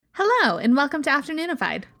Hello, and welcome to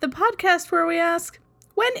Afternoonified, the podcast where we ask,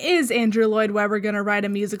 when is Andrew Lloyd Webber going to write a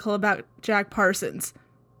musical about Jack Parsons?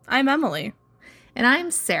 I'm Emily. And I'm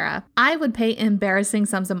Sarah. I would pay embarrassing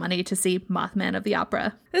sums of money to see Mothman of the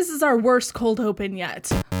Opera. This is our worst cold open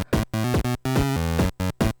yet.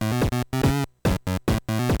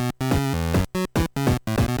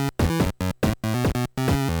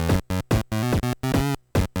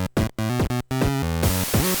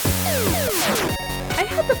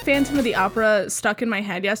 Phantom of the Opera stuck in my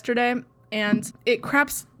head yesterday, and it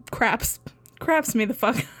craps me the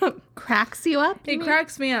fuck up. Cracks you up? It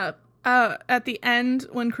cracks me up. At the end,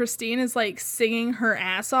 when Christine is like singing her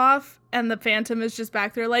ass off, and the Phantom is just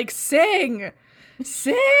back there like, sing!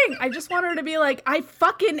 I just want her to be like, I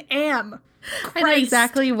fucking am. Christ. I know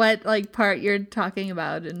exactly what part you're talking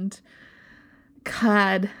about, and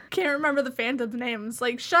God. Can't remember the Phantom's names.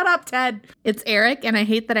 Like, shut up, Ted. It's Eric, and I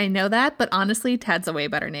hate that I know that, but honestly, Ted's a way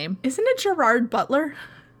better name. Isn't it Gerard Butler?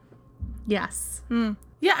 Yes.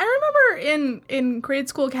 Yeah, I remember in grade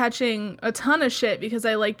school catching a ton of shit because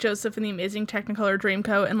I liked Joseph and the Amazing Technicolor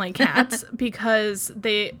Dreamcoat and like Cats because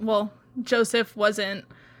Joseph wasn't,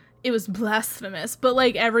 it was blasphemous, but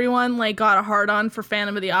like everyone like got a hard on for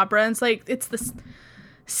Phantom of the Opera, and it's like, it's the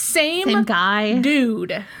same guy,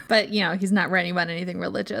 dude, but he's not writing about anything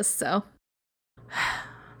religious. So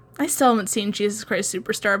I still haven't seen Jesus Christ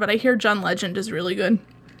Superstar, but I hear John Legend is really good.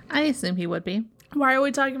 I assume he would be. Why are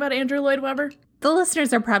we talking about Andrew Lloyd Webber? The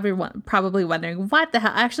listeners are probably wondering what the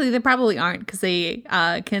hell. Actually, they probably aren't, because they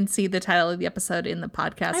can see the title of the episode in the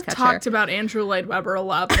podcast I've catcher. Talked about Andrew Lloyd Webber a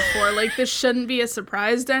lot before. Like, this shouldn't be a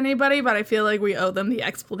surprise to anybody, but I feel like we owe them the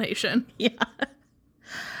explanation. Yeah.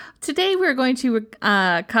 Today we're going to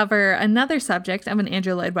cover another subject of an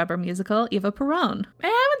Andrew Lloyd Webber musical, Eva Peron. I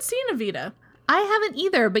haven't seen Evita. I haven't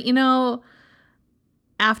either, but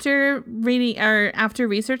after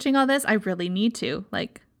researching all this, I really need to.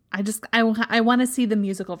 I want to see the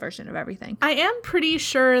musical version of everything. I am pretty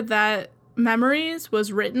sure that Memories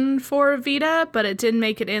was written for Evita, but it didn't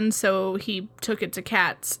make it in, so he took it to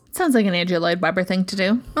Cats. Sounds like an Andrew Lloyd Webber thing to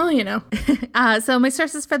do. Oh, So my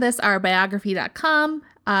sources for this are biography.com,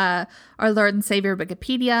 Our Lord and Savior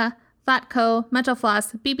Wikipedia, ThoughtCo, Mental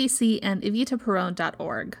Floss, BBC, and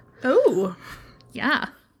evitaperon.org. Oh. Yeah.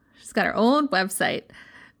 She's got her own website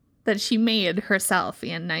that she made herself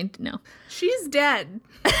She's dead.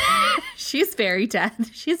 She's very dead.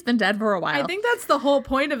 She's been dead for a while. I think that's the whole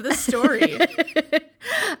point of this story.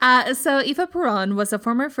 So Eva Peron was a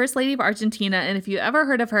former First Lady of Argentina, and if you ever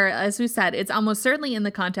heard of her, as we said, it's almost certainly in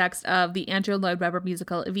the context of the Andrew Lloyd Webber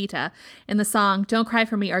musical Evita, in the song "Don't Cry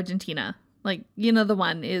for Me, Argentina." The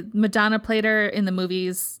one. Madonna played her in the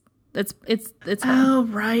movies. It's her. Oh,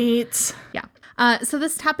 right. Yeah. So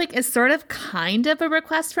this topic is kind of a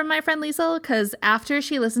request from my friend Liesl, because after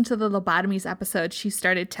she listened to the Lobotomies episode, she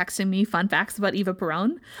started texting me fun facts about Eva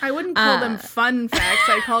Peron. I wouldn't call them fun facts.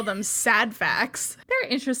 I call them sad facts. They're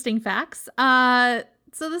interesting facts.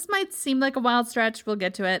 So this might seem like a wild stretch. We'll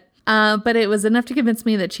get to it. But it was enough to convince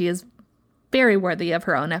me that she is very worthy of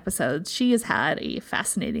her own episodes. She has had a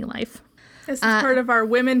fascinating life. This is part of our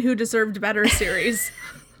Women Who Deserved Better series.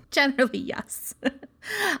 Generally, yes.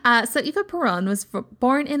 So Eva Peron was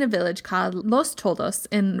born in a village called Los Toldos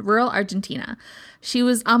in rural Argentina. She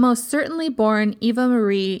was almost certainly born Eva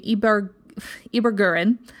Marie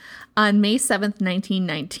Ibarguren on May 7th,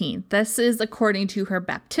 1919. This is according to her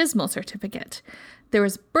baptismal certificate. There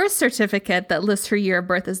was a birth certificate that lists her year of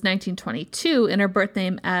birth as 1922 and her birth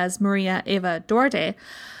name as Maria Eva Duarte.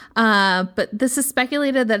 But this is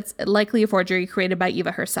speculated that it's likely a forgery created by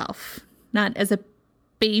Eva herself, not as a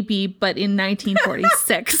baby, but in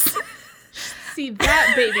 1946. See,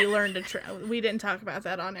 that baby learned to we didn't talk about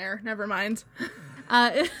that on air. Never mind.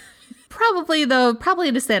 Probably to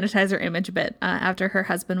sanitize her image a bit after her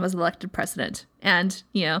husband was elected president and,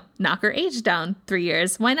 knock her age down 3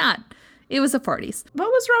 years. Why not? It was the 40s. What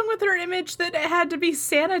was wrong with her image that it had to be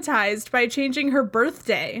sanitized by changing her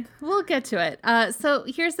birthday? We'll get to it. So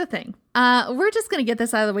here's the thing. We're just going to get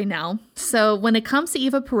this out of the way now. So when it comes to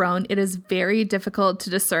Eva Peron, it is very difficult to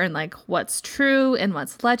discern what's true and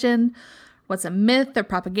what's legend, what's a myth or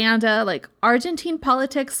propaganda. Argentine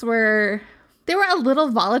politics were a little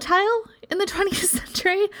volatile in the 20th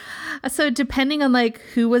century. So depending on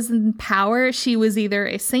who was in power, she was either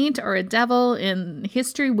a saint or a devil, and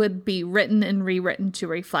history would be written and rewritten to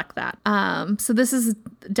reflect that. So this is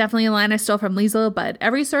definitely a line I stole from Liesl, but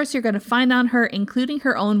every source you're going to find on her, including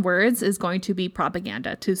her own words, is going to be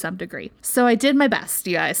propaganda to some degree. So I did my best,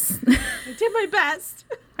 you guys. I did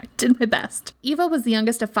my best. Eva was the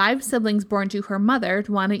youngest of 5 siblings born to her mother,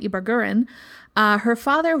 Juana Ibarguren. Her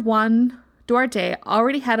father, Juan Duarte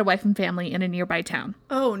already had a wife and family in a nearby town.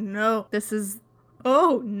 Oh, no. This is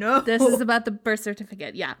about the birth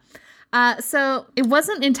certificate. Yeah. So it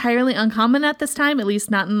wasn't entirely uncommon at this time, at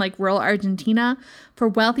least not in like rural Argentina, for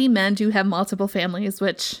wealthy men to have multiple families,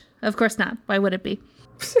 which of course not. Why would it be?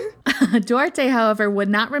 Duarte, however, would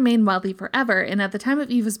not remain wealthy forever. And at the time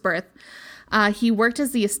of Eva's birth, he worked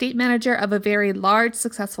as the estate manager of a very large,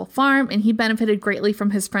 successful farm, and he benefited greatly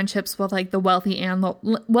from his friendships with like the wealthy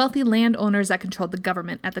landowners that controlled the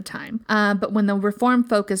government at the time. But when the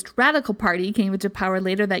reform-focused Radical Party came into power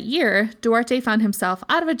later that year, Duarte found himself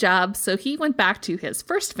out of a job, so he went back to his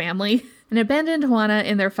first family and abandoned Juana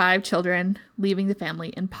and their 5 children, leaving the family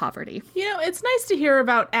in poverty. You know, it's nice to hear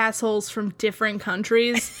about assholes from different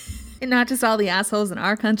countries. And not just all the assholes in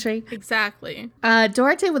our country. Exactly.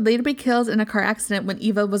 Duarte would later be killed in a car accident when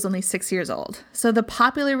Eva was only 6 years old. So the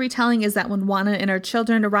popular retelling is that when Juana and her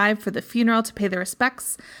children arrived for the funeral to pay their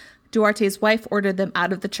respects, Duarte's wife ordered them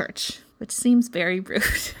out of the church, which seems very rude.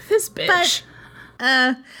 This bitch.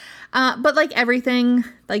 But like everything,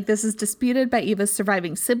 like this is disputed by Eva's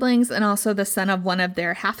surviving siblings and also the son of one of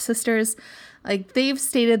their half-sisters. Like, they've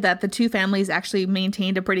stated that the two families actually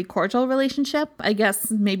maintained a pretty cordial relationship. I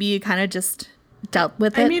guess maybe you kind of just dealt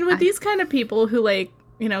with it. I mean, with these kind of people who, like,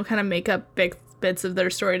 you know, kind of make up big bits of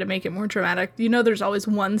their story to make it more dramatic, you know, there's always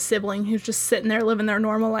one sibling who's just sitting there living their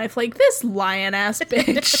normal life like, this lion-ass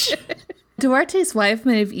bitch. Duarte's wife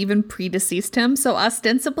may have even predeceased him, so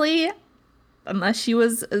ostensibly, unless she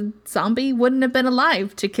was a zombie, wouldn't have been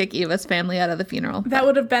alive to kick Eva's family out of the funeral. That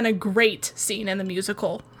would have been a great scene in the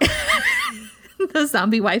musical. The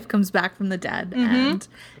zombie wife comes back from the dead, and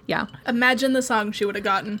yeah. Imagine the song she would have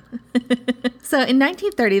gotten. So in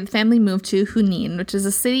 1930, the family moved to Junín, which is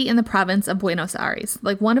a city in the province of Buenos Aires.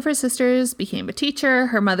 Like, one of her sisters became a teacher,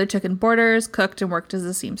 her mother took in boarders, cooked, and worked as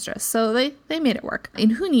a seamstress. So they made it work.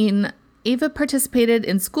 In Junín, Eva participated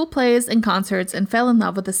in school plays and concerts and fell in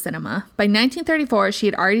love with the cinema. By 1934, she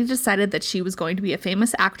had already decided that she was going to be a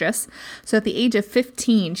famous actress, so at the age of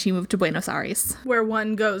 15, she moved to Buenos Aires. Where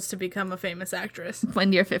one goes to become a famous actress.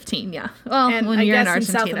 When you're 15, yeah. Well, and when you're in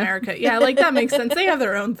Argentina. South America. Yeah, like, that makes sense. They have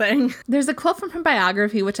their own thing. There's a quote from her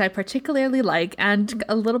biography, which I particularly like and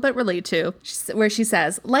a little bit relate to, where she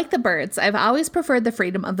says, "Like the birds, I've always preferred the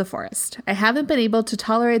freedom of the forest. I haven't been able to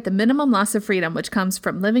tolerate the minimum loss of freedom which comes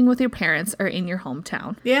from living with your parents or in your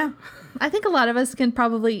hometown." Yeah. I think a lot of us can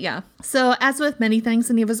probably, yeah. So as with many things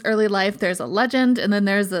in Eva's early life, there's a legend, and then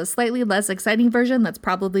there's a slightly less exciting version that's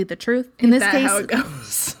probably the truth. In this case, how it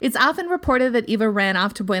goes. It's often reported that Eva ran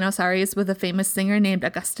off to Buenos Aires with a famous singer named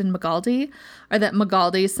Agustin Magaldi, or that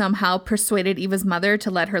Magaldi somehow persuaded Eva's mother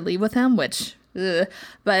to let her leave with him, which...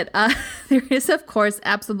 But there is, of course,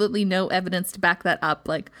 absolutely no evidence to back that up.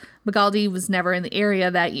 Like, Magaldi was never in the area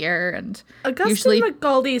that year, and Agustin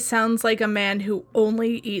Magaldi sounds like a man who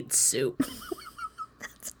only eats soup.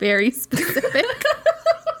 That's very specific.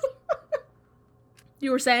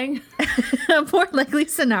 You were saying? A more likely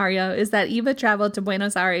scenario is that Eva traveled to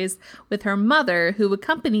Buenos Aires with her mother, who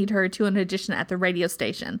accompanied her to an audition at the radio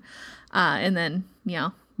station, and then, you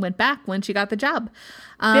know, went back when she got the job.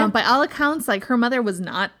 By all accounts, like, her mother was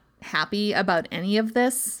not happy about any of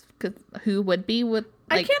this. 'Cause who would be with?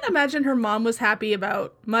 Like, I can't imagine her mom was happy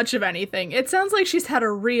about much of anything. It sounds like she's had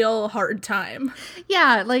a real hard time.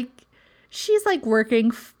 Yeah, like, she's like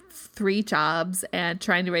working 3 jobs and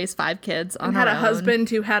trying to raise 5 kids on her own. Had a husband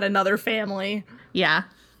who had another family. Yeah.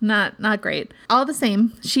 Not great. All the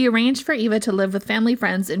same, she arranged for Eva to live with family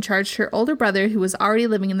friends and charged her older brother, who was already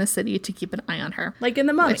living in the city, to keep an eye on her. Like in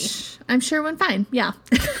The Mummy. Which I'm sure went fine. Yeah.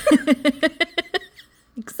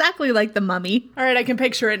 Exactly like The Mummy. All right, I can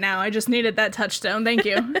picture it now. I just needed that touchstone. Thank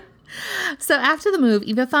you. So after the move,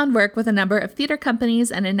 Eva found work with a number of theater companies,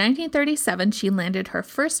 and in 1937, she landed her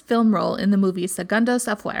first film role in the movie Segundos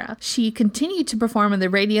Afuera. She continued to perform on the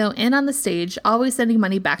radio and on the stage, always sending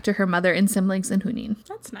money back to her mother and siblings in Junín.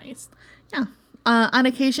 That's nice. Yeah. On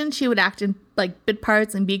occasion, she would act in like bit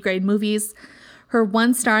parts in B-grade movies. Her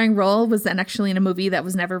one starring role was then actually in a movie that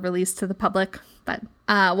was never released to the public. But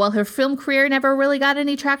while her film career never really got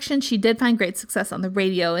any traction, she did find great success on the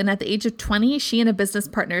radio. And at the age of 20, she and a business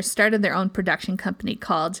partner started their own production company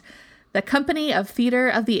called the Company of Theater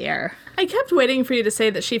of the Air. I kept waiting for you to say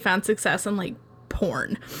that she found success in, like,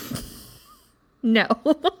 porn. No.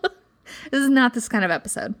 This is not this kind of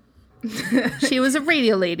episode. She was a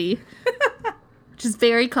radio lady. Which is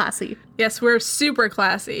very classy. Yes, we're super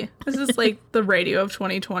classy. This is like the radio of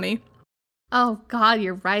 2020. Oh, God,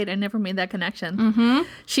 you're right. I never made that connection. Mm-hmm.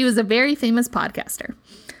 She was a very famous podcaster.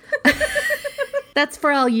 That's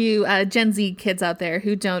for all you Gen Z kids out there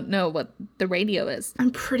who don't know what the radio is.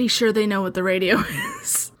 I'm pretty sure they know what the radio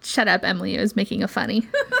is. Shut up, Emily. I was making a funny.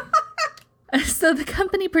 So the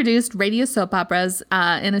company produced radio soap operas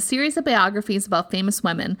and a series of biographies about famous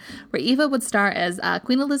women, where Eva would star as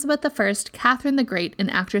Queen Elizabeth I, Catherine the Great,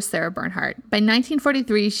 and actress Sarah Bernhardt. By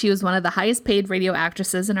 1943, she was one of the highest paid radio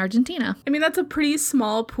actresses in Argentina. I mean, that's a pretty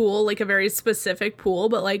small pool, like a very specific pool,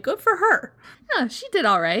 but like good for her. Yeah, she did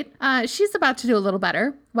all right. She's about to do a little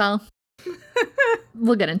better. Well,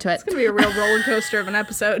 we'll get into it. It's going to be a real roller coaster of an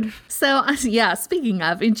episode. So, yeah, speaking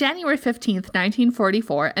of, in January 15th,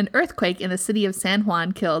 1944, an earthquake in the city of San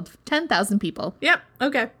Juan killed 10,000 people. Yep,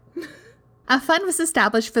 okay. A fund was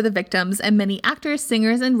established for the victims, and many actors,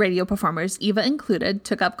 singers, and radio performers, Eva included,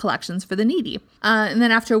 took up collections for the needy. And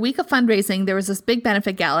then after a week of fundraising, there was this big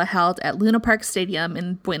benefit gala held at Luna Park Stadium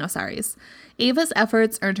in Buenos Aires. Eva's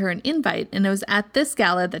efforts earned her an invite, and it was at this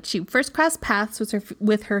gala that she first crossed paths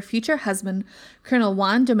with her future husband, Colonel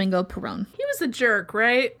Juan Domingo Perón. He was a jerk,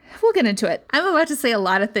 right? We'll get into it. I'm about to say a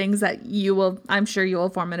lot of things that I'm sure you will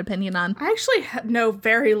form an opinion on. I actually know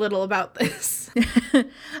very little about this.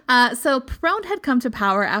 So Perón had come to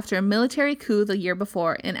power after a military coup the year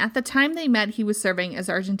before, and at the time they met, he was serving as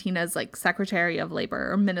Argentina's Secretary of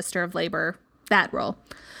Labor or Minister of Labor, that role.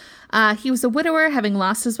 He was a widower, having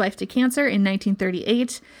lost his wife to cancer in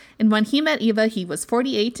 1938. And when he met Eva, he was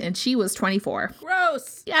 48 and she was 24.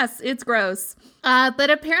 Gross. Yes, it's gross. But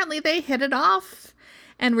apparently they hit it off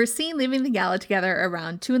and were seen leaving the gala together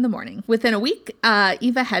around 2 a.m. Within a week,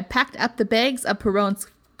 Eva had packed up the bags of Perón's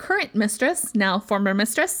current mistress, now former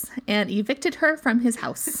mistress, and evicted her from his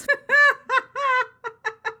house.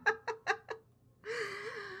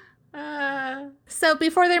 So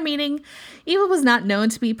before their meeting, Eva was not known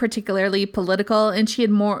to be particularly political, and she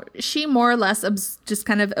more or less just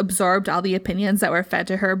kind of absorbed all the opinions that were fed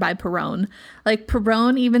to her by Perón.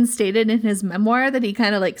 Perón even stated in his memoir that he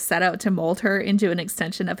kind of set out to mold her into an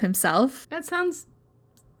extension of himself. That sounds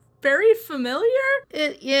very familiar.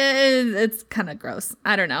 It's kind of gross.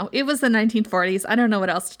 I don't know. It was the 1940s. I don't know what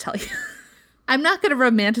else to tell you. I'm not going to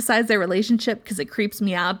romanticize their relationship because it creeps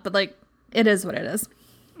me out, but it is what it is.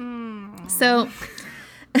 So,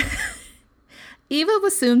 Eva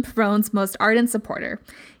was soon Perón's most ardent supporter.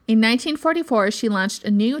 In 1944, she launched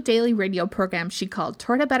a new daily radio program she called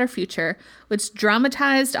Toward a Better Future, which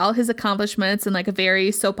dramatized all his accomplishments in a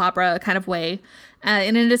very soap opera kind of way,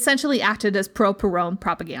 and it essentially acted as pro-Perón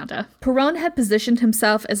propaganda. Perón had positioned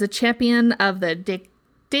himself as a champion of the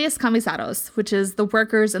descamisados, which is the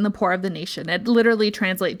workers and the poor of the nation. It literally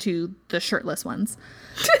translates to the shirtless ones.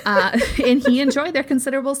 And he enjoyed their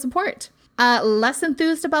considerable support. Less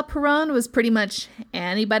enthused about Perón was pretty much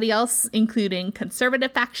anybody else, including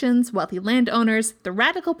conservative factions, wealthy landowners, the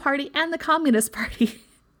Radical Party, and the Communist Party.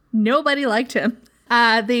 Nobody liked him.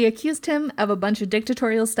 They accused him of a bunch of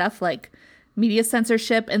dictatorial stuff like media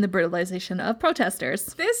censorship and the brutalization of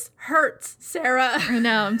protesters. This hurts, Sarah. I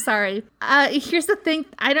know, I'm sorry. Here's the thing.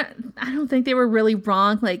 I don't think they were really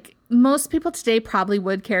wrong. Most people today probably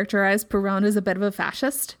would characterize Perón as a bit of a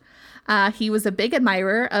fascist. He was a big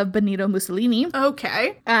admirer of Benito Mussolini.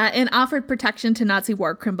 Okay. And offered protection to Nazi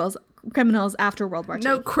war criminals after World War II.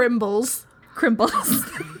 No crimbles. Crimbles.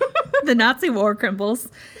 The Nazi war crimbles.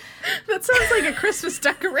 That sounds like a Christmas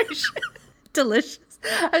decoration. Delicious.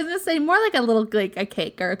 I was going to say more like a little, a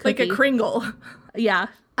cake or a cookie. Like a kringle. Yeah.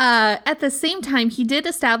 At the same time, he did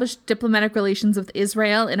establish diplomatic relations with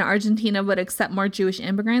Israel, and Argentina would accept more Jewish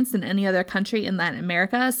immigrants than any other country in Latin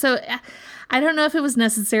America. So I don't know if it was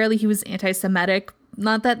necessarily he was anti-Semitic.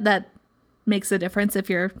 Not that that makes a difference if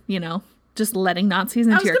you're, just letting Nazis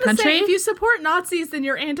into your country. Say, if you support Nazis, then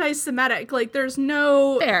you're anti-Semitic. There's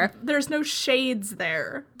no shades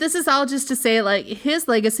there. This is all just to say, his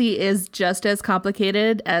legacy is just as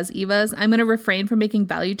complicated as Eva's. I'm going to refrain from making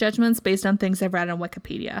value judgments based on things I've read on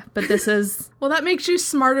Wikipedia. But this is... Well, that makes you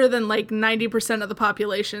smarter than 90% of the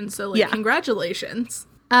population. So yeah. Congratulations.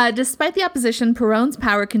 Despite the opposition, Perón's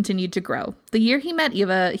power continued to grow. The year he met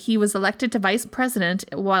Eva, he was elected to vice president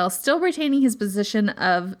while still retaining his position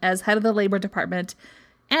as head of the Labor Department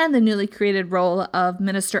and the newly created role of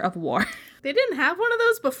Minister of War. They didn't have one of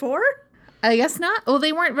those before? I guess not. Well,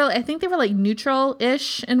 they weren't really. I think they were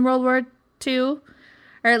neutral-ish in World War II.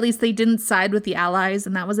 Or at least they didn't side with the Allies,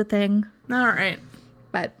 and that was a thing. All right.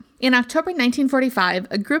 But... in October 1945,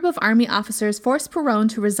 a group of army officers forced Perón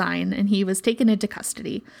to resign, and he was taken into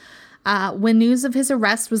custody. When news of his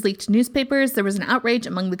arrest was leaked to newspapers, there was an outrage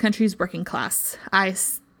among the country's working class. I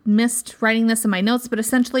missed writing this in my notes, but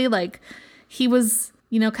essentially, he was,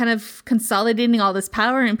 kind of consolidating all this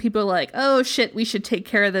power, and people were like, oh, shit, we should take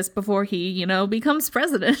care of this before he, becomes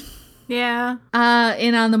president. Yeah.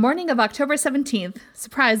 And on the morning of October 17th,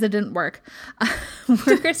 surprise, it didn't work.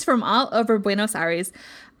 Workers from all over Buenos Aires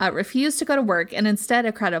refused to go to work, and instead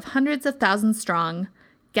a crowd of hundreds of thousands strong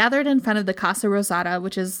gathered in front of the Casa Rosada,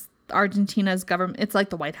 which is Argentina's government. It's like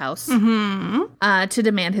the White House, to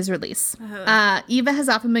demand his release. Eva has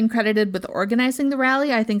often been credited with organizing the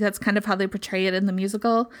rally. I think that's kind of how they portray it in the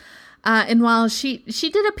musical. And while she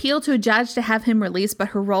did appeal to a judge to have him released, but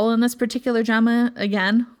her role in this particular drama,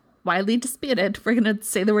 again, widely disputed. We're going to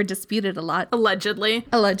say the word disputed a lot. Allegedly.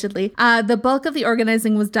 The bulk of the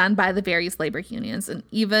organizing was done by the various labor unions. And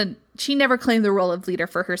even she never claimed the role of leader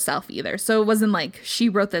for herself either. So it wasn't like she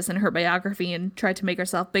wrote this in her biography and tried to make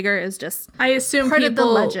herself bigger. It was just I assume part of the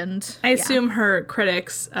legend. I assume her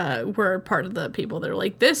critics were part of the people that are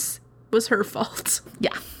like, this was her fault.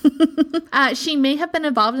 Yeah. She may have been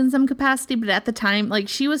involved in some capacity, but at the time, like,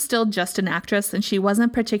 she was still just an actress and she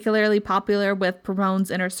wasn't particularly popular with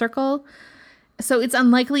Perón's inner circle. So it's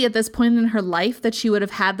unlikely at this point in her life that she would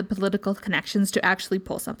have had the political connections to actually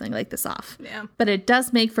pull something like this off. Yeah. But it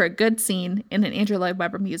does make for a good scene in an Andrew Lloyd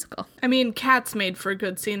Webber musical. I mean, Cats made for a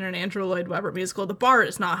good scene in an Andrew Lloyd Webber musical. The bar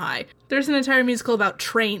is not high. There's an entire musical about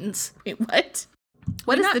trains. Wait, what?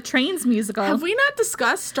 What is the Trains musical? Have we not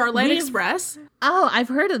discussed Starlight Express? Oh, I've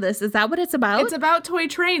heard of this. Is that what it's about? It's about toy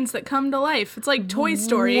trains that come to life. It's like Toy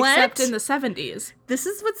Story, except in the 70s. This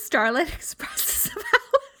is what Starlight Express is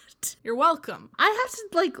about. You're welcome. I have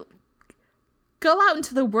to, like, go out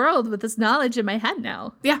into the world with this knowledge in my head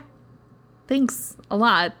now. Yeah. Thanks a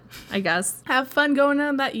lot, I guess. Have fun going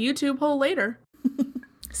on that YouTube hole later.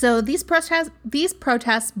 So these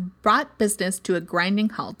protests brought business to a grinding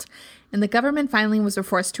halt, and the government finally was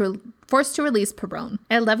forced to release Perón.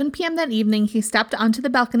 At 11 p.m. that evening, he stepped onto the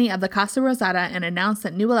balcony of the Casa Rosada and announced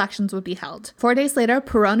that new elections would be held. 4 days later,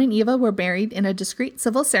 Perón and Eva were married in a discreet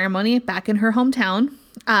civil ceremony back in her hometown,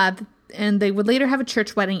 and they would later have a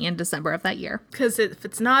church wedding in December of that year. Because if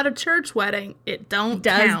it's not a church wedding, it does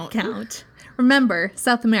count. Remember,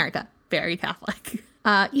 South America, very Catholic.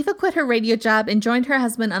 Eva quit her radio job and joined her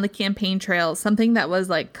husband on the campaign trail, something that was,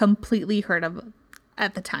 like, completely heard of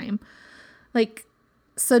at the time. Like,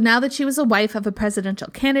 so now that she was a wife of a presidential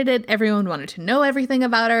candidate, everyone wanted to know everything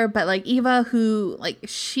about her. But, like, Eva, who, like,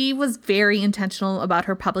 she was very intentional about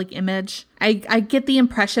her public image. I get the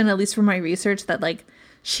impression, at least from my research, that, like,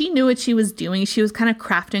 she knew what she was doing. She was kind of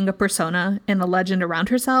crafting a persona and a legend around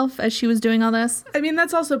herself as she was doing all this. I mean,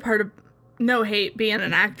 that's also part of no hate being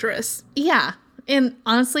an actress. Yeah. And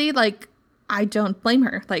honestly, like, I don't blame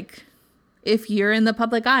her. Like, if you're in the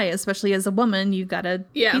public eye, especially as a woman, you gotta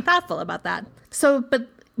be thoughtful about that. So, but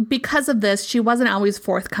because of this, she wasn't always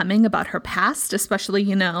forthcoming about her past, especially,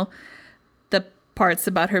 you know, the parts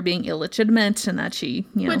about her being illegitimate and that she,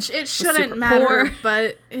 you know, which it shouldn't matter, poor.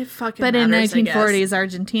 But it fucking but matters, in 1940s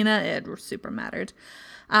Argentina, it super mattered.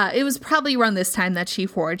 It was probably around this time that she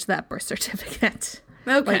forged that birth certificate.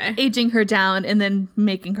 Okay. Like, aging her down and then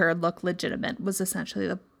making her look legitimate was essentially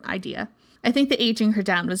the idea. I think the aging her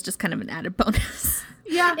down was just kind of an added bonus.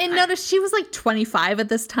 Yeah. And notice she was like 25 at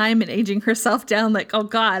this time and aging herself down like, oh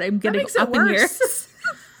God, I'm getting up in years.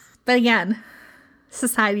 But again,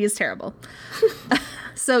 society is terrible.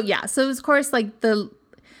 So of course, like, the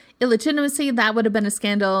illegitimacy, that would have been a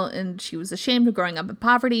scandal, and she was ashamed of growing up in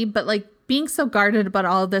poverty. But, like, being so guarded about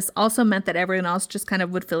all of this also meant that everyone else just kind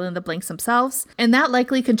of would fill in the blanks themselves. And that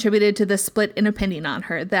likely contributed to the split in opinion on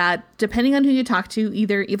her, that depending on who you talk to,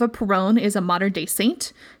 either Eva Perón is a modern day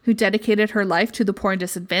saint who dedicated her life to the poor and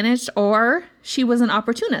disadvantaged, or she was an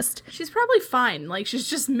opportunist. She's probably fine. Like, she's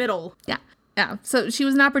just middle. Yeah. So she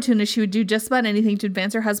was an opportunist. She would do just about anything to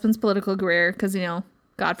advance her husband's political career because, you know,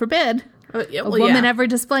 God forbid a woman ever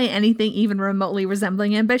display anything even remotely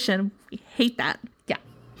resembling ambition. We hate that. Yeah.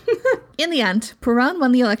 In the end, Perón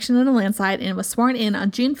won the election in a landslide and was sworn in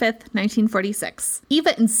on June 5th, 1946.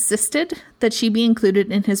 Eva insisted that she be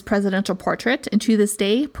included in his presidential portrait, and to this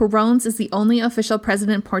day, Perón's is the only official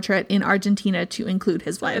president portrait in Argentina to include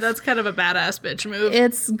his wife. Yeah, that's kind of a badass bitch move.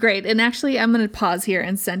 It's great. And actually, I'm going to pause here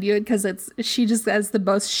and send you it because she just has the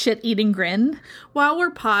most shit-eating grin. While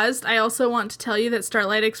we're paused, I also want to tell you that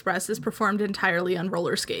Starlight Express is performed entirely on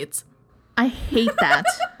roller skates. I hate that.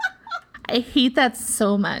 I hate that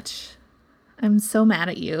so much. I'm so mad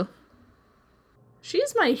at you.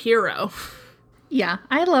 She's my hero. Yeah,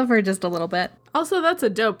 I love her just a little bit. Also, that's a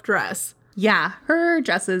dope dress. Yeah, her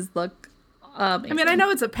dresses look amazing. I mean, I know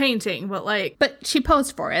it's a painting, but like... But she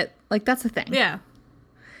posed for it. Like, that's the thing. Yeah.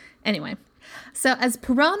 Anyway, so as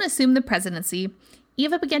Perón assumed the presidency,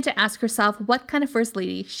 Eva began to ask herself what kind of first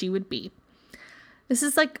lady she would be. This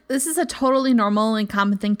is a totally normal and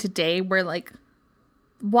common thing today where, like,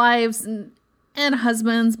 wives and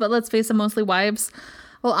husbands, but let's face it, mostly wives,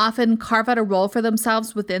 will often carve out a role for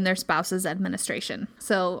themselves within their spouse's administration.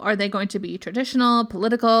 So are they going to be traditional,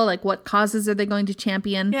 political? Like what causes are they going to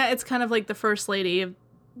champion? Yeah, it's kind of like the first lady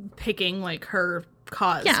picking like her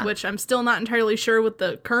cause, Yeah. which I'm still not entirely sure what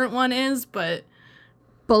the current one is, but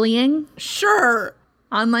Bullying, sure.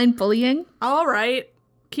 online bullying. All right.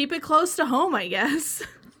 Keep it close to home, I guess.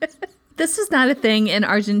 This was not a thing in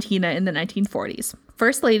Argentina in the 1940s.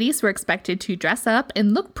 First ladies were expected to dress up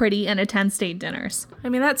and look pretty and attend state dinners. I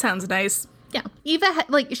mean, that sounds nice. Yeah. Eva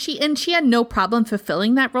had she had no problem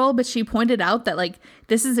fulfilling that role, but she pointed out that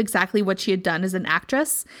this is exactly what she had done as an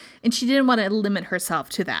actress, and she didn't want to limit herself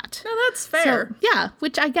to that. No, that's fair. So, yeah,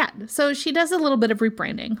 which I get. So she does a little bit of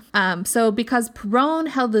rebranding. So because Perón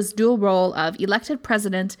held this dual role of elected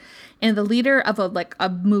president and the leader of a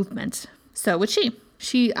movement, so would she.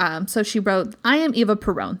 She wrote, "I am Eva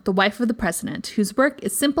Perón, the wife of the president, whose work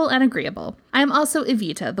is simple and agreeable. I am also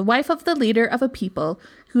Evita, the wife of the leader of a people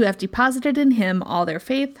who have deposited in him all their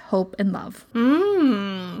faith, hope, and love."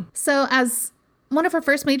 So as one of her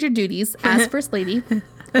first major duties as First Lady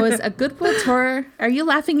was a goodwill tour. Are you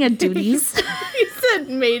laughing at duties? You said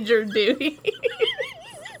major duty.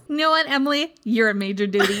 You know what, Emily? You're a major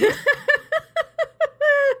duty.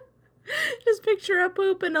 Just picture a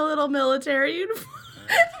poop in a little military uniform.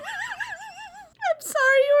 I'm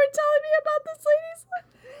sorry you were telling me about this lady's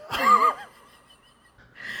life.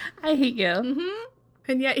 I hate you.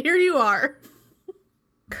 And yet here you are.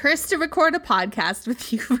 Cursed to record a podcast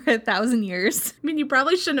with you for 1,000 years. I mean, you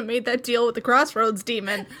probably shouldn't have made that deal with the Crossroads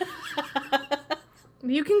demon.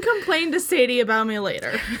 You can complain to Sadie about me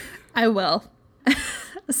later. I will.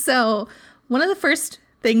 So, one of the first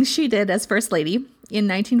things she did as First Lady in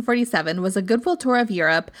 1947 was a goodwill tour of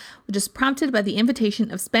Europe, which was prompted by the invitation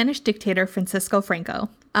of Spanish dictator Francisco Franco.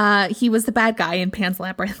 He was the bad guy in Pan's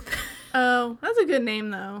Labyrinth. Oh, that's a good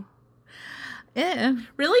name, though. Yeah.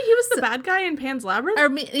 Really? He was the bad guy in Pan's Labyrinth? Or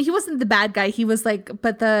he wasn't the bad guy. He was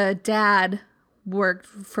but the dad worked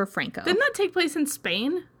for Franco. Didn't that take place in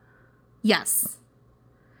Spain? Yes.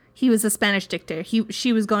 He was a Spanish dictator.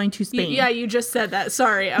 She was going to Spain. Yeah, you just said that.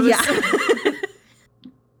 Sorry. I was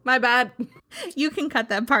My bad. You can cut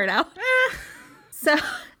that part out. So,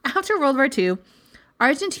 after World War II,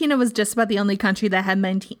 Argentina was just about the only country that had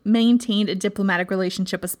maintained a diplomatic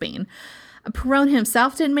relationship with Spain. Perón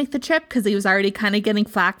himself didn't make the trip because he was already kind of getting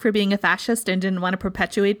flack for being a fascist and didn't want to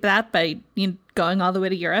perpetuate that by going all the way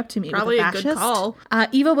to Europe to meet Probably with a fascist. Good call.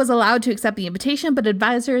 Eva was allowed to accept the invitation, but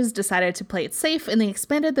advisors decided to play it safe, and they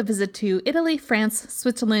expanded the visit to Italy, France,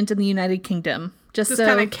 Switzerland, and the United Kingdom. Just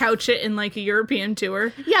kind of couch it in a European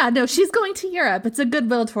tour. Yeah, no, she's going to Europe. It's a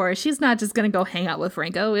goodwill tour. She's not just going to go hang out with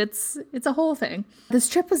Franco. It's a whole thing. This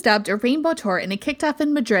trip was dubbed a Rainbow Tour, and it kicked off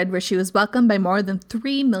in Madrid, where she was welcomed by more than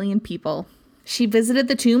 3 million people. She visited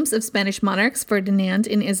the tombs of Spanish monarchs Ferdinand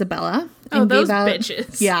and Isabella. And those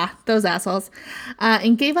bitches. Yeah, those assholes.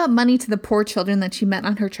 And gave out money to the poor children that she met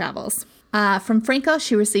on her travels. From Franco,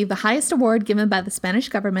 she received the highest award given by the Spanish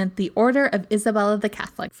government, the Order of Isabella the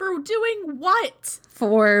Catholic. For doing what?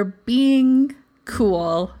 For being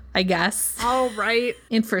cool, I guess. All right.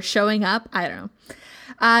 And for showing up, I don't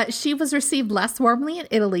know. She was received less warmly in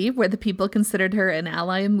Italy, where the people considered her an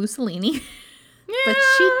ally of Mussolini. Yeah.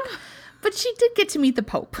 But she did get to meet the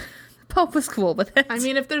Pope. The Pope was cool with it. I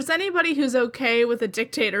mean, if there's anybody who's okay with a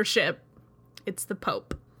dictatorship, it's the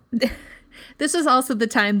Pope. This was also the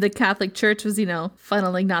time the Catholic Church was,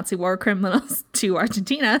 funneling Nazi war criminals to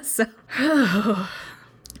Argentina. So,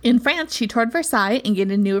 in France, she toured Versailles and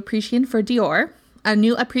gained a new appreciation for Dior. I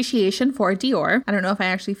don't know if I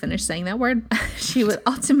actually finished saying that word. She would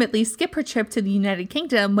ultimately skip her trip to the United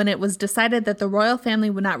Kingdom when it was decided that the royal family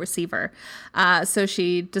would not receive her. So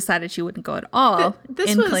she decided she wouldn't go at all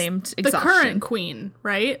this and was claimed the exhaustion. current queen,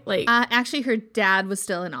 right? Actually, her dad was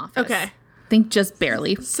still in office. Okay. I think just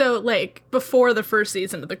barely. So, before the first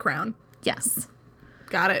season of The Crown. Yes.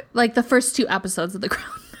 Got it. The first 2 episodes of The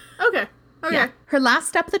Crown. Okay. Yeah. Her last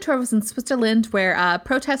step of the tour was in Switzerland, where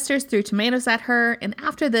protesters threw tomatoes at her. And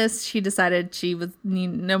after this, she decided she was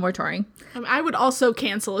no more touring. I would also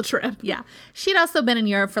cancel a trip. Yeah. She'd also been in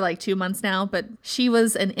Europe for 2 months now, but she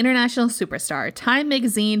was an international superstar. Time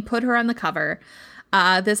magazine put her on the cover.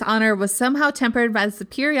 This honor was somehow tempered by the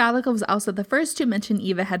periodical was also the first to mention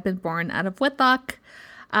Eva had been born out of wedlock.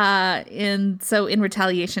 And so in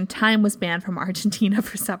retaliation, Time was banned from Argentina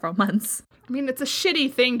for several months. I mean, it's a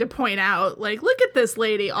shitty thing to point out. Look at this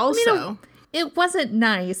lady also. It wasn't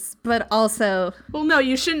nice, but also... Well, no,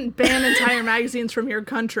 you shouldn't ban entire magazines from your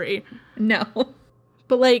country. No.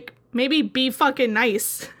 But, maybe be fucking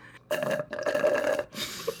nice.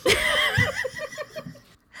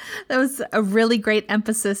 That was a really great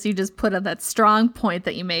emphasis you just put on that strong point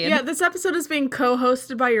that you made. Yeah, this episode is being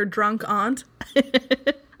co-hosted by your drunk aunt.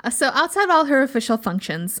 So outside all her official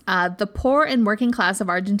functions, the poor and working class of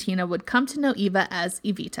Argentina would come to know Eva as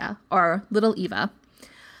Evita, or Little Eva.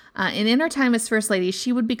 And in her time as First Lady,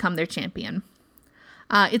 she would become their champion.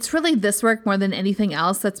 It's really this work more than anything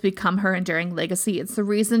else that's become her enduring legacy. It's the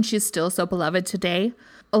reason she's still so beloved today.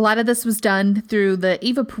 A lot of this was done through the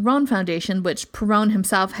Eva Perón Foundation, which Perón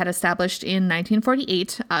himself had established in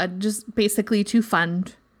 1948, just basically to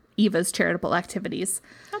fund Eva's charitable activities.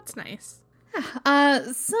 That's nice.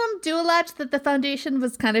 Some do allege that the foundation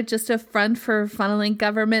was kind of just a front for funneling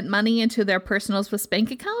government money into their personal Swiss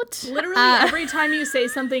bank account. Literally every time you say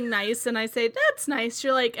something nice and I say, that's nice,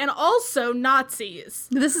 you're like, and also Nazis.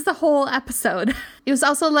 This is the whole episode. It was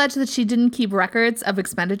also alleged that she didn't keep records of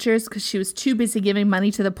expenditures because she was too busy giving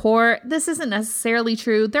money to the poor. This isn't necessarily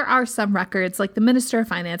true. There are some records, like the Minister of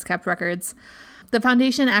Finance kept records. The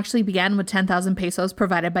foundation actually began with 10,000 pesos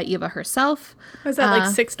provided by Eva herself. Was that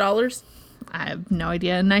like $6? I have no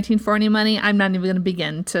idea. 1940 money, I'm not even going to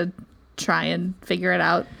begin to try and figure it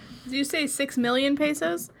out. Did you say 6 million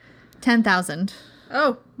pesos? 10,000.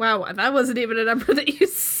 Oh, wow. That wasn't even a number that you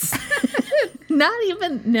said. Not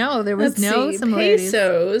even, no, there was no similarities.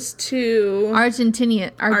 Pesos to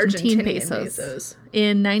Argentine Argentinian pesos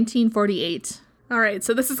in 1948. All right,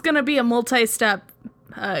 so this is going to be a multi-step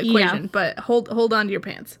equation, but hold on to your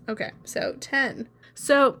pants. Okay, so 10.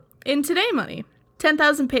 So in today money,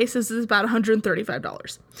 10,000 pesos is about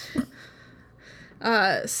 $135.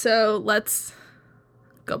 So let's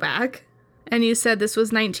go back. And you said this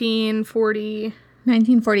was 1940...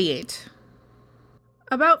 1948.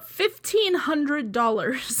 About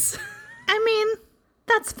 $1,500. I mean,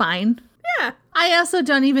 that's fine. Yeah. I also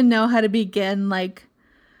don't even know how to begin, like,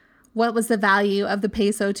 what was the value of the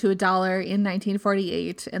peso to a dollar in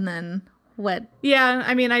 1948, and then what? Yeah,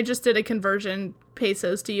 I mean, I just did a conversion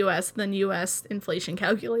pesos to US, then US inflation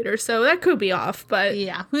calculator, so that could be off, but...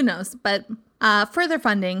 Yeah, who knows? But further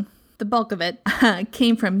funding, the bulk of it,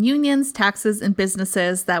 came from unions, taxes, and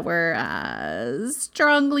businesses that were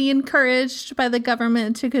strongly encouraged by the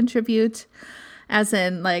government to contribute, as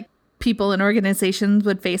in, like, people and organizations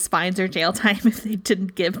would face fines or jail time if they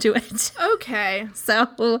didn't give to it. Okay. So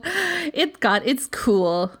it's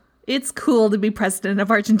cool. It's cool to be president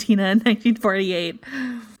of Argentina in 1948.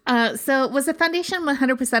 So was the foundation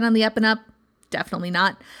 100% on the up and up? Definitely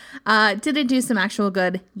not. Did it do some actual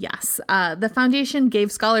good? Yes. The foundation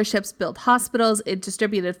gave scholarships, built hospitals. It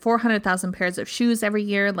distributed 400,000 pairs of shoes every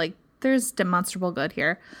year. Like, there's demonstrable good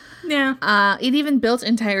here. Yeah. It even built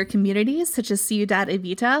entire communities, such as Ciudad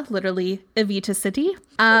Evita, literally Evita City,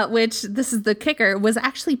 which, this is the kicker, was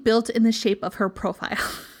actually built in the shape of her profile.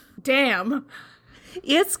 Damn.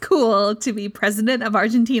 It's cool to be president of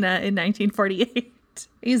Argentina in 1948.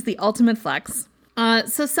 Is the ultimate flex.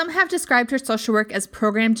 So some have described her social work as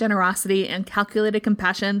programmed generosity and calculated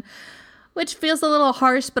compassion, which feels a little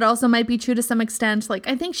harsh, but also might be true to some extent. Like,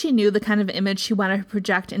 I think she knew the kind of image she wanted to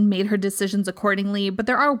project and made her decisions accordingly, but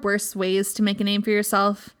there are worse ways to make a name for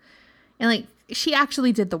yourself. And, like, she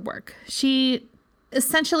actually did the work. She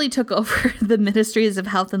essentially took over the ministries of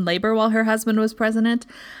health and labor while her husband was president,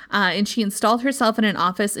 and she installed herself in an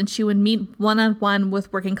office, and she would meet one-on-one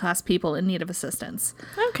with working class people in need of assistance.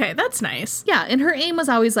 Okay, that's nice. Yeah, and her aim was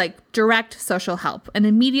always like direct social help, an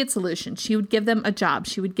immediate solution. She would give them a job,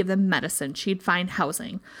 she would give them medicine, she'd find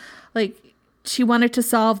housing. Like, she wanted to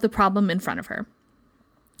solve the problem in front of her.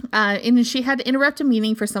 And she had to interrupt a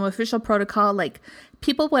meeting for some official protocol. Like,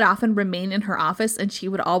 people would often remain in her office and she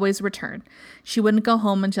would always return. She wouldn't go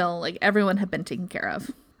home until, like, everyone had been taken care of.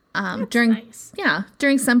 Nice.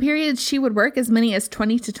 During some periods, she would work as many as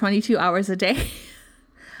 20 to 22 hours a day,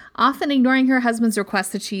 often ignoring her husband's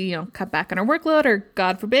request that she, cut back on her workload or,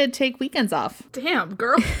 God forbid, take weekends off. Damn,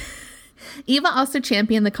 girl. Eva also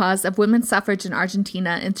championed the cause of women's suffrage in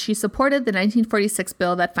Argentina, and she supported the 1946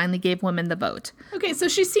 bill that finally gave women the vote. Okay, so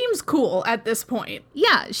she seems cool at this point.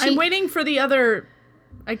 Yeah, I'm waiting for the other...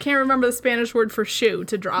 I can't remember the Spanish word for shoe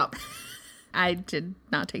to drop. I did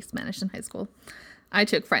not take Spanish in high school. I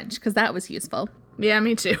took French, because that was useful. Yeah,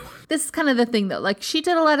 me too. This is kind of the thing, though. Like, she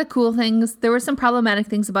did a lot of cool things. There were some problematic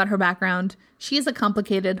things about her background. She is a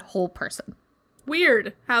complicated whole person.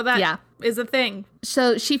 Weird how that is a thing.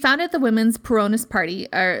 So she founded the Women's Peronist Party,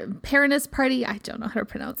 or Peronist Party. I don't know how to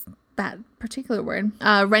pronounce that particular word.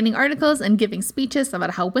 Writing articles and giving speeches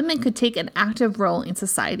about how women could take an active role in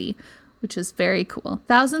society, which is very cool.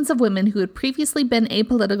 Thousands of women who had previously been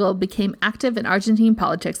apolitical became active in Argentine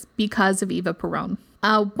politics because of Eva Perón.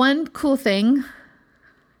 One cool thing,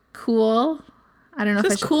 I don't know if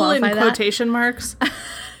I should cool qualify in that. quotation marks.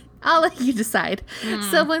 I'll let you decide.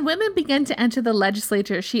 So when women began to enter the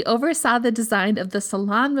legislature, she oversaw the design of the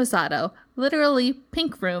Salon Rosado, literally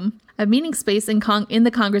pink room, a meeting space in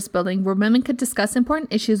the Congress building where women could discuss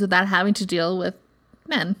important issues without having to deal with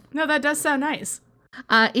men. No, that does sound nice.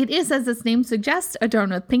 It is, as its name suggests,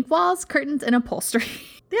 adorned with pink walls, curtains, and upholstery.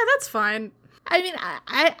 Yeah, that's fine. I mean,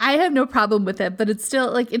 I have no problem with it, but it's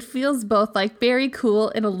still, like, it feels both, like, very cool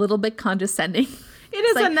and a little bit condescending. It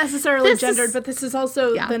is like, unnecessarily gendered, but this is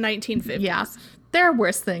also the 1950s. Yeah, there are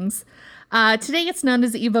worse things. Today it's known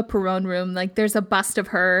as Eva Peron Room. Like, there's a bust of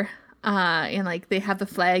her, and, like, they have the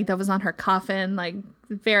flag that was on her coffin. Like,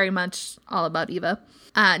 very much all about Eva.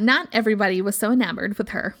 Not everybody was so enamored with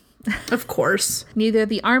her. Of course. Neither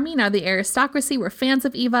the army nor the aristocracy were fans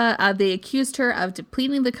of Eva. They accused her of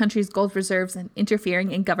depleting the country's gold reserves and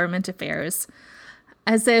interfering in government affairs.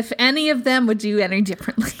 As if any of them would do any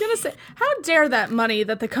differently. I was gonna say, how dare that money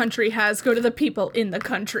that the country has go to the people in the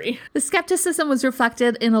country? The skepticism was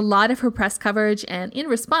reflected in a lot of her press coverage, and in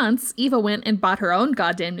response, Eva went and bought her own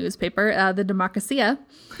goddamn newspaper, the Democracia,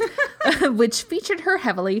 which featured her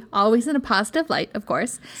heavily, always in a positive light, of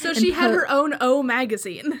course. So she had her own O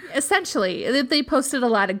magazine. Essentially. They posted a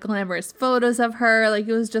lot of glamorous photos of her. Like,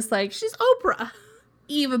 it was just like, She's Oprah.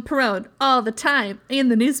 Eva Peron all the time in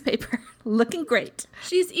the newspaper, looking great.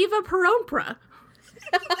 She's Eva Peronpra.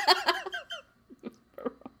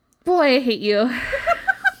 Boy, I hate you.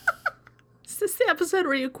 Is this the episode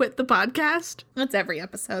where you quit the podcast? That's every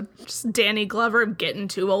episode. Just Danny Glover getting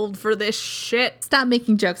too old for this shit. Stop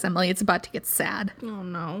making jokes, Emily. It's about to get sad. Oh,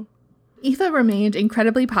 no. Eva remained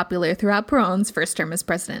incredibly popular throughout Peron's first term as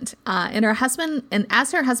president. And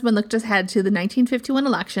as her husband looked ahead to the 1951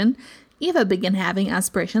 election, Eva began having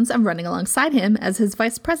aspirations of running alongside him as his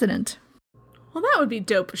vice president. Well, that would be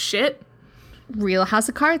dope as shit. Real House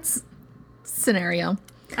of Cards scenario.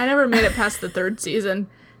 I never made it past the third season.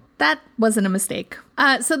 That wasn't a mistake.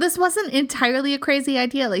 So this wasn't entirely a crazy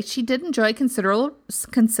idea. Like, she did enjoy considerable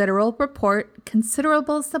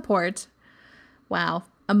support. Wow.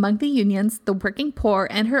 Among the unions, the working poor,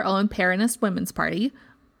 and her own Peronist Women's Party,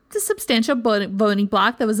 the substantial voting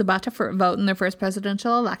bloc that was about to vote in their first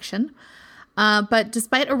presidential election. But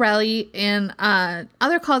despite a rally and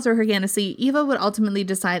other calls for her candidacy, Eva would ultimately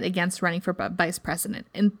decide against running for vice president,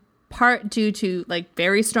 in part due to, like,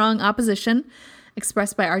 very strong opposition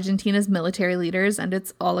expressed by Argentina's military leaders and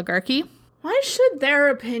its oligarchy. Why should their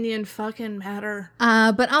opinion fucking matter?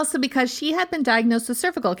 But also because she had been diagnosed with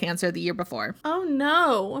cervical cancer the year before. Oh,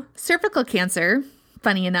 no. Cervical cancer,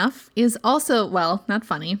 funny enough, is also, well, not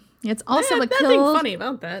funny. It's also what nothing killed. Funny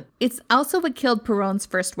about that. It's also what killed Peron's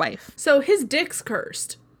first wife. So his dick's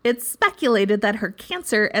cursed. It's speculated that her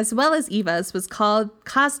cancer, as well as Eva's, was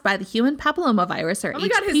caused by the human papillomavirus, or Oh my HPV,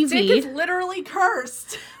 god, his dick is literally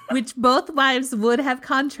cursed. which both wives would have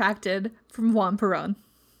contracted from Juan Perón.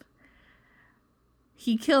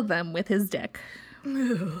 He killed them with his dick. So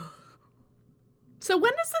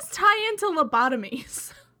when does this tie into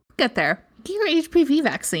lobotomies? Get there. Get your HPV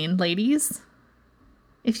vaccine, ladies.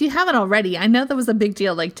 If you haven't already, I know that was a big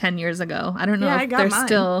deal like 10 years ago. I don't know if they're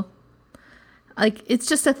still... Like, it's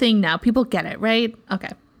just a thing now. People get it, right? Okay.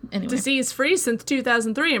 Anyway. Disease-free since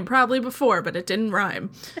 2003 and probably before, but it didn't rhyme.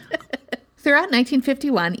 Throughout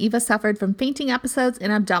 1951, Eva suffered from fainting episodes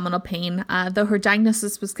and abdominal pain, though her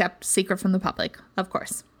diagnosis was kept secret from the public, of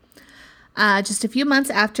course. Just a few months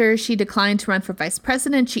after she declined to run for vice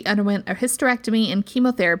president, she underwent a hysterectomy and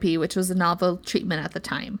chemotherapy, which was a novel treatment at the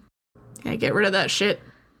time. Yeah, get rid of that shit.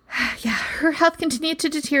 Yeah, her health continued to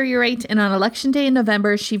deteriorate, and on election day in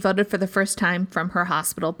November, she voted for the first time from her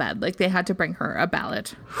hospital bed. Like, they had to bring her a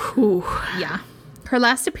ballot. Whew. Yeah. Her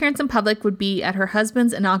last appearance in public would be at her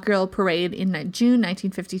husband's inaugural parade in June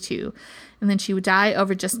 1952, and then she would die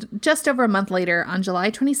just over a month later on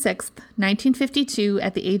July 26th, 1952,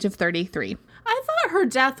 at the age of 33. I thought her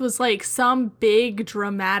death was like some big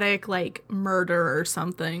dramatic like murder or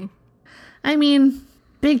something. I mean,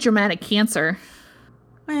 big dramatic cancer.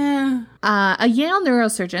 Eh. A Yale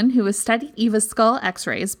neurosurgeon who has studied Eva's skull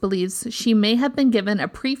x-rays believes she may have been given a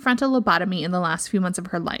prefrontal lobotomy in the last few months of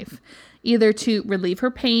her life, either to relieve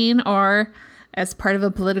her pain or, as part of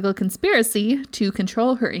a political conspiracy, to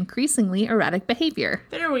control her increasingly erratic behavior.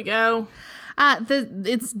 There we go.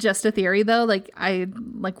 It's just a theory, though. Like, I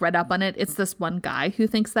read up on it. It's this one guy who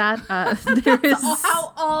thinks that. There is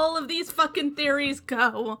how all of these fucking theories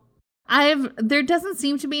go. There doesn't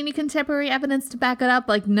seem to be any contemporary evidence to back it up.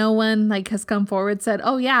 Like, no one like has come forward, said,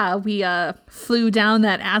 oh yeah, we flew down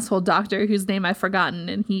that asshole doctor whose name I've forgotten,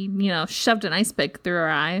 and he, shoved an ice pick through our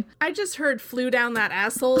eye. I just heard flew down that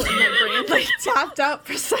asshole and my brain like tapped out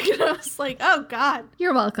for a second. I was like, oh God.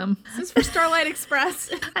 You're welcome. This is for Starlight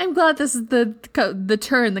Express. I'm glad this is the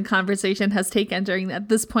turn the conversation has taken during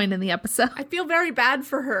this point in the episode. I feel very bad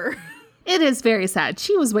for her. It is very sad.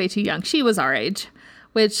 She was way too young. She was our age.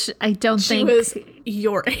 Which I don't think... She was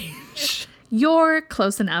your age. You're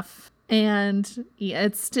close enough. And yeah,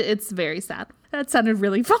 it's very sad. That sounded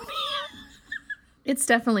really funny. It's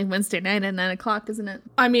definitely Wednesday night at 9 o'clock, isn't it?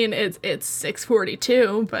 I mean, it's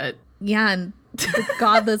 6:42, but... Yeah, and the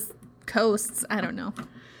godless coasts, I don't know.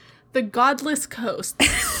 The godless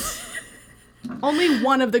coasts. Only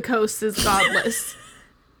one of the coasts is godless.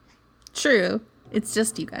 True. It's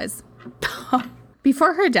just you guys.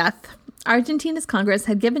 Before her death... Argentina's Congress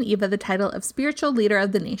had given Eva the title of spiritual leader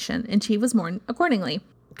of the nation, and she was mourned accordingly.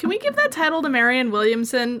 Can we give that title to Marianne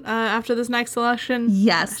Williamson after this next election?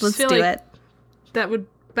 Yes, let's do it. That would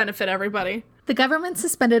benefit everybody. The government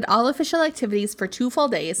suspended all official activities for 2 full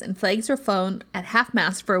days, and flags were flown at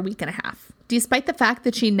half-mast for a week and a half. Despite the fact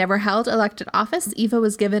that she never held elected office, Eva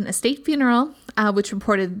was given a state funeral, which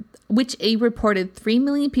a reported 3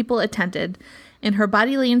 million people attended, and her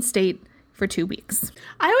body lay in state for 2 weeks.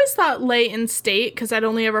 I always thought lay in state, because I'd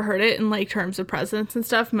only ever heard it in like terms of presidents and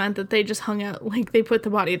stuff, meant that they just hung out, like they put the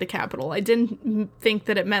body at the Capitol. I didn't think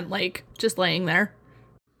that it meant like just laying there.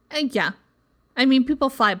 Yeah. I mean, people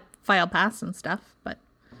file past and stuff, but...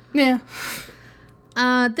 Yeah.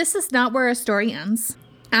 This is not where our story ends.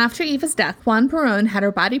 After Eva's death, Juan Perón had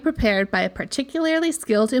her body prepared by a particularly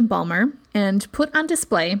skilled embalmer and put on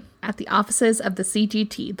display at the offices of the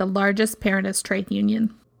CGT, the largest Peronist trade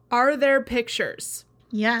union. Are there pictures?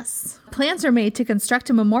 Yes. Plans are made to construct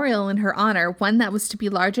a memorial in her honor, one that was to be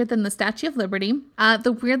larger than the Statue of Liberty.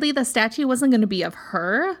 Weirdly, the statue wasn't going to be of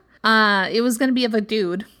her. It was going to be of a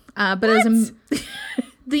dude. But it was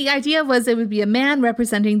the idea was it would be a man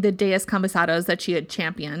representing the Deus Camisados that she had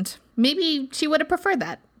championed. Maybe she would have preferred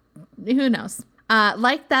that. Who knows?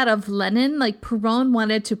 Like that of Lenin, like Perón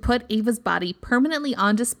wanted to put Eva's body permanently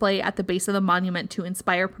on display at the base of the monument to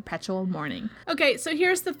inspire perpetual mourning. Okay, so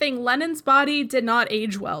here's the thing. Lenin's body did not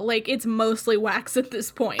age well. Like, it's mostly wax at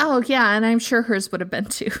this point. Oh, yeah, and I'm sure hers would have been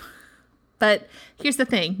too. But here's the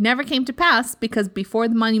thing. Never came to pass because before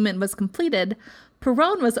the monument was completed,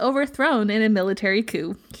 Perón was overthrown in a military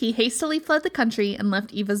coup. He hastily fled the country and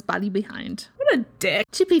left Eva's body behind. What a dick.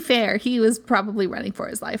 To be fair, he was probably running for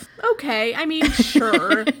his life. Okay, I mean,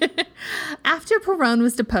 sure. After Perón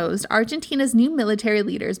was deposed, Argentina's new military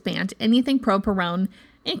leaders banned anything pro-Perón,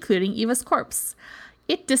 including Eva's corpse.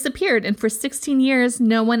 It disappeared, and for 16 years,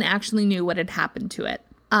 no one actually knew what had happened to it.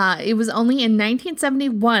 It was only in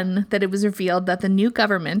 1971 that it was revealed that the new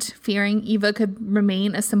government, fearing Eva could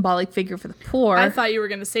remain a symbolic figure for the poor... I thought you were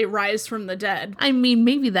going to say Rise from the Dead. I mean,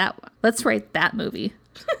 maybe that... Let's write that movie.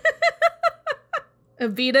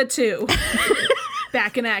 Evita 2.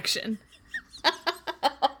 Back in action.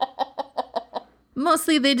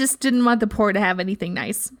 Mostly they just didn't want the poor to have anything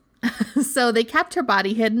nice. So they kept her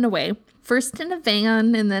body hidden away, first in a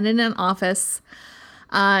van and then in an office.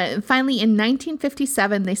 Finally, in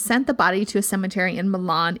 1957, they sent the body to a cemetery in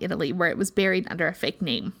Milan, Italy, where it was buried under a fake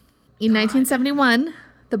name. In 1971,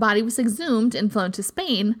 the body was exhumed and flown to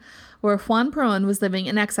Spain, where Juan Perón was living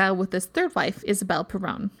in exile with his third wife, Isabel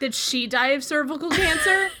Perón. Did she die of cervical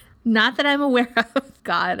cancer? Not that I'm aware of.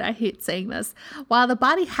 God, I hate saying this. While the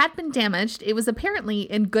body had been damaged, it was apparently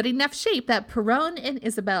in good enough shape that Perón and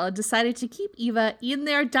Isabel decided to keep Eva in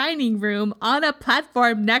their dining room on a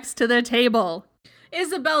platform next to the table.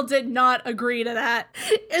 Isabel did not agree to that.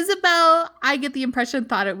 Isabel, I get the impression,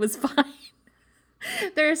 thought it was fine.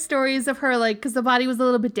 There are stories of her, like, because the body was a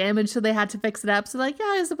little bit damaged, so they had to fix it up. So, like,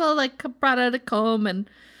 yeah, Isabel, like, brought out a comb and,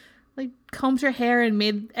 like, combed her hair and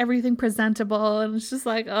made everything presentable. And it's just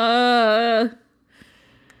like, I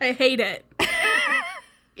hate it.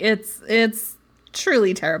 It's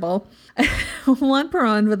truly terrible. Juan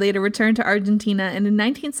Perón would later return to Argentina, and in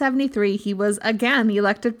 1973, he was again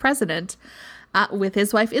elected president, with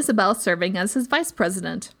his wife Isabel serving as his vice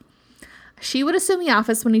president. She would assume the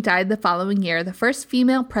office when he died the following year, the first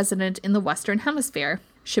female president in the Western Hemisphere.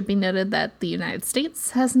 Should be noted that the United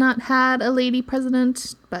States has not had a lady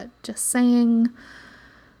president, but just saying,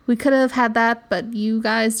 we could have had that, but you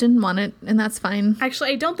guys didn't want it, and that's fine.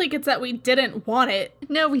 Actually, I don't think it's that we didn't want it.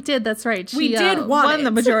 No, we did, that's right. We did want won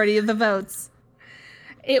the majority of the votes.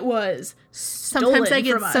 It was stolen Sometimes I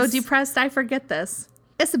get from so us. depressed I forget this.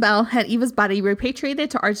 Isabel had Eva's body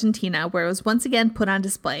repatriated to Argentina, where it was once again put on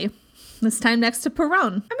display. This time next to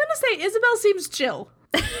Perón. I'm gonna say Isabel seems chill.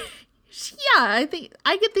 Yeah, I think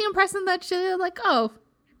I get the impression that she's like, oh,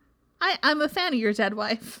 I'm a fan of your dead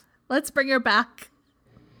wife. Let's bring her back.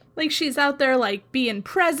 Like, she's out there, like, being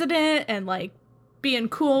president and, like, being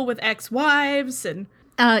cool with ex-wives and...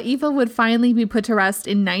 Eva would finally be put to rest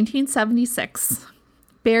in 1976,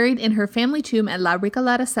 buried in her family tomb at La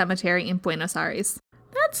Recoleta Cemetery in Buenos Aires.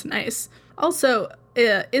 That's nice. Also,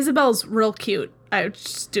 Isabel's real cute. I was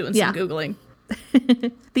just doing some Googling.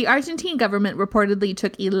 The Argentine government reportedly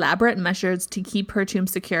took elaborate measures to keep her tomb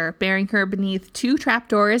secure, burying her beneath 2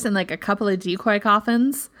 trapdoors and like a couple of decoy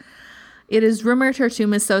coffins. It is rumored her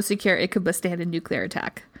tomb is so secure it could withstand a nuclear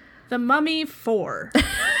attack. The Mummy 4.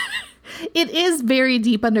 It is very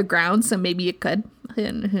deep underground, so maybe it could.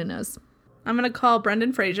 Who knows? I'm going to call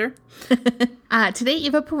Brendan Fraser. Today,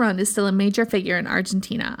 Eva Perón is still a major figure in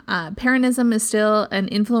Argentina. Peronism is still an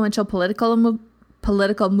influential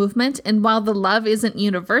political movement, and while the love isn't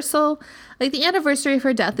universal, like the anniversary of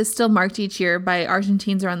her death is still marked each year by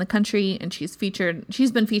Argentines around the country, and she's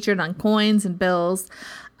been featured on coins and bills.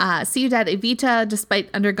 Ciudad Evita, despite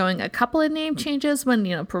undergoing a couple of name changes when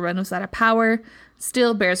Perón was out of power,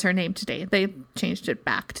 still bears her name today. They changed it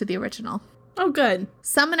back to the original. Oh, good.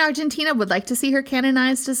 Some in Argentina would like to see her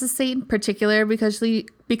canonized as a saint, particularly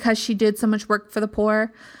because she did so much work for the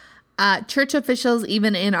poor. Church officials,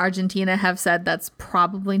 even in Argentina, have said that's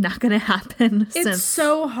probably not going to happen. It's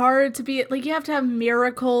so hard to be, like, you have to have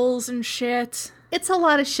miracles and shit. It's a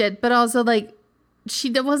lot of shit, but also, like,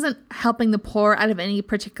 she wasn't helping the poor out of any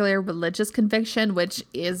particular religious conviction, which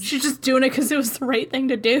is... She's just doing it because it was the right thing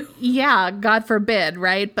to do. Yeah, God forbid,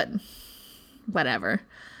 right? But whatever.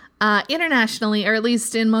 Internationally, or at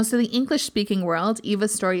least in most of the English-speaking world,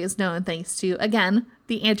 Eva's story is known thanks to, again,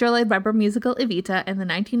 the Andrew Lloyd Webber musical Evita and the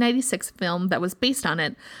 1996 film that was based on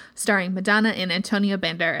it, starring Madonna and Antonio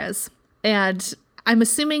Banderas. And I'm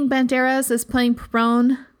assuming Banderas is playing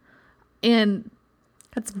Perón, and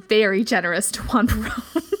that's very generous to Juan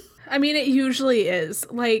Perón. I mean, it usually is.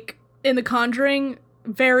 Like, in The Conjuring,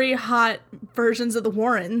 very hot versions of the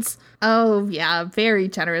Warrens. Oh, yeah, very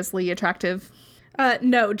generously attractive.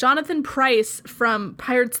 No, Jonathan Pryce from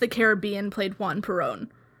Pirates of the Caribbean played Juan Perón.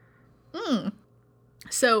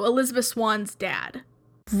 So, Elizabeth Swann's dad.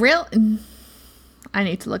 Real? I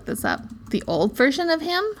need to look this up. The old version of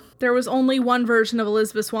him? There was only one version of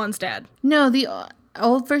Elizabeth Swann's dad. No, the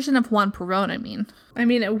old version of Juan Perón, I mean. I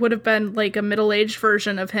mean, it would have been like a middle-aged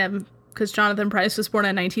version of him because Jonathan Pryce was born in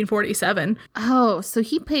 1947. Oh, so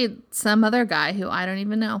he played some other guy who I don't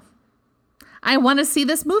even know. I want to see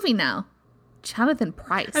this movie now. Jonathan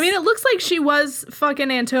Pryce. I mean, it looks like she was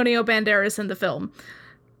fucking Antonio Banderas in the film.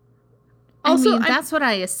 Also, that's what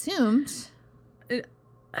I assumed. It's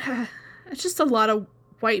just a lot of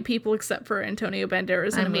white people except for Antonio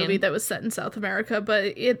Banderas in a movie that was set in South America,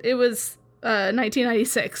 but it was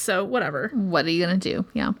 1996, so whatever. What are you going to do?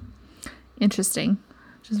 Yeah. Interesting.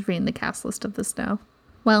 Just reading the cast list of this now.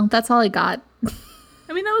 Well, that's all I got.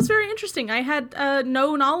 I mean, that was very interesting. I had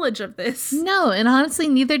no knowledge of this. No, and honestly,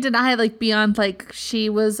 neither did I, like, beyond, like, she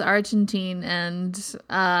was Argentine and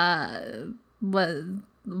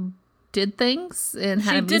did things and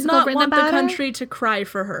had a musical She did not written want the about country her. to cry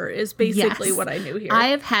for her is basically Yes. what I knew here. I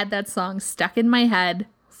have had that song stuck in my head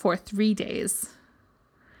for 3 days.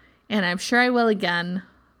 And I'm sure I will again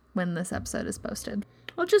when this episode is posted.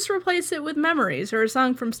 I'll just replace it with Memories or a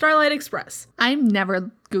song from Starlight Express. I'm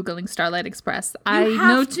never Googling Starlight Express. You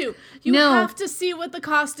have to see what the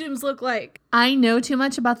costumes look like. I know too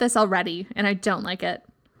much about this already, and I don't like it.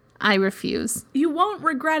 I refuse. You won't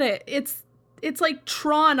regret it. It's like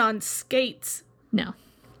Tron on skates. No.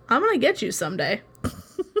 I'm gonna get you someday.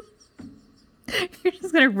 You're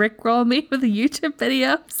just gonna rickroll me with a YouTube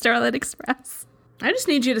video of Starlight Express. I just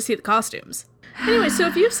need you to see the costumes. Anyway, so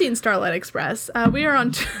if you've seen Starlight Express, we are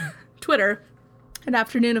on Twitter at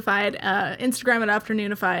Afternoonified, Instagram at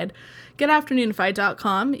Afternoonified,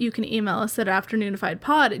 getafternoonified.com. You can email us at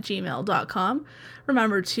afternoonifiedpod@gmail.com.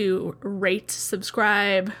 Remember to rate,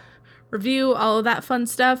 subscribe, review, all of that fun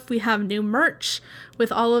stuff. We have new merch with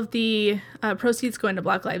all of the proceeds going to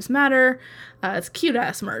Black Lives Matter. It's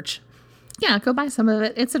cute-ass merch. Yeah, go buy some of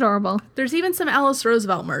it. It's adorable. There's even some Alice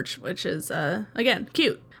Roosevelt merch, which is, again,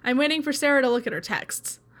 cute. I'm waiting for Sarah to look at her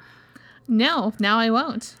texts. No, now I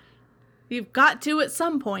won't. You've got to at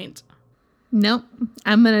some point. Nope.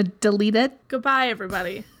 I'm going to delete it. Goodbye,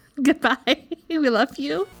 everybody. Goodbye. We love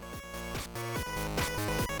you.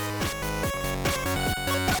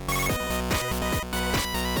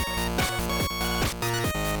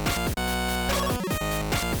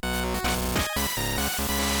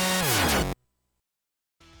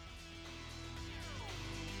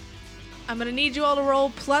 I'm gonna need you all to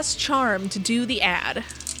roll plus charm to do the ad.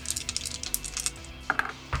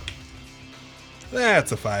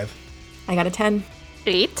 That's a 5. I got a 10.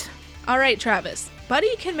 8. All right, Travis.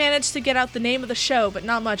 Buddy can manage to get out the name of the show, but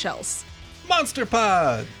not much else. Monster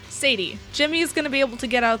Pod! Sadie, Jimmy's gonna be able to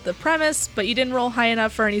get out the premise, but you didn't roll high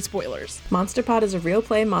enough for any spoilers. Monster Pod is a real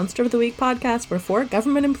play Monster of the Week podcast where 4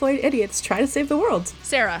 government-employed idiots try to save the world.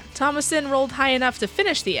 Sarah, Thomason rolled high enough to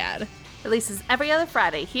finish the ad. Releases every other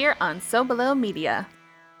Friday here on So Below Media.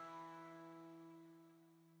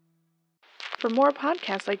 For more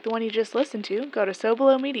podcasts like the one you just listened to, go to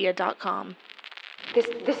SoBelowMedia.com. This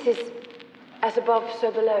is As Above,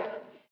 So Below.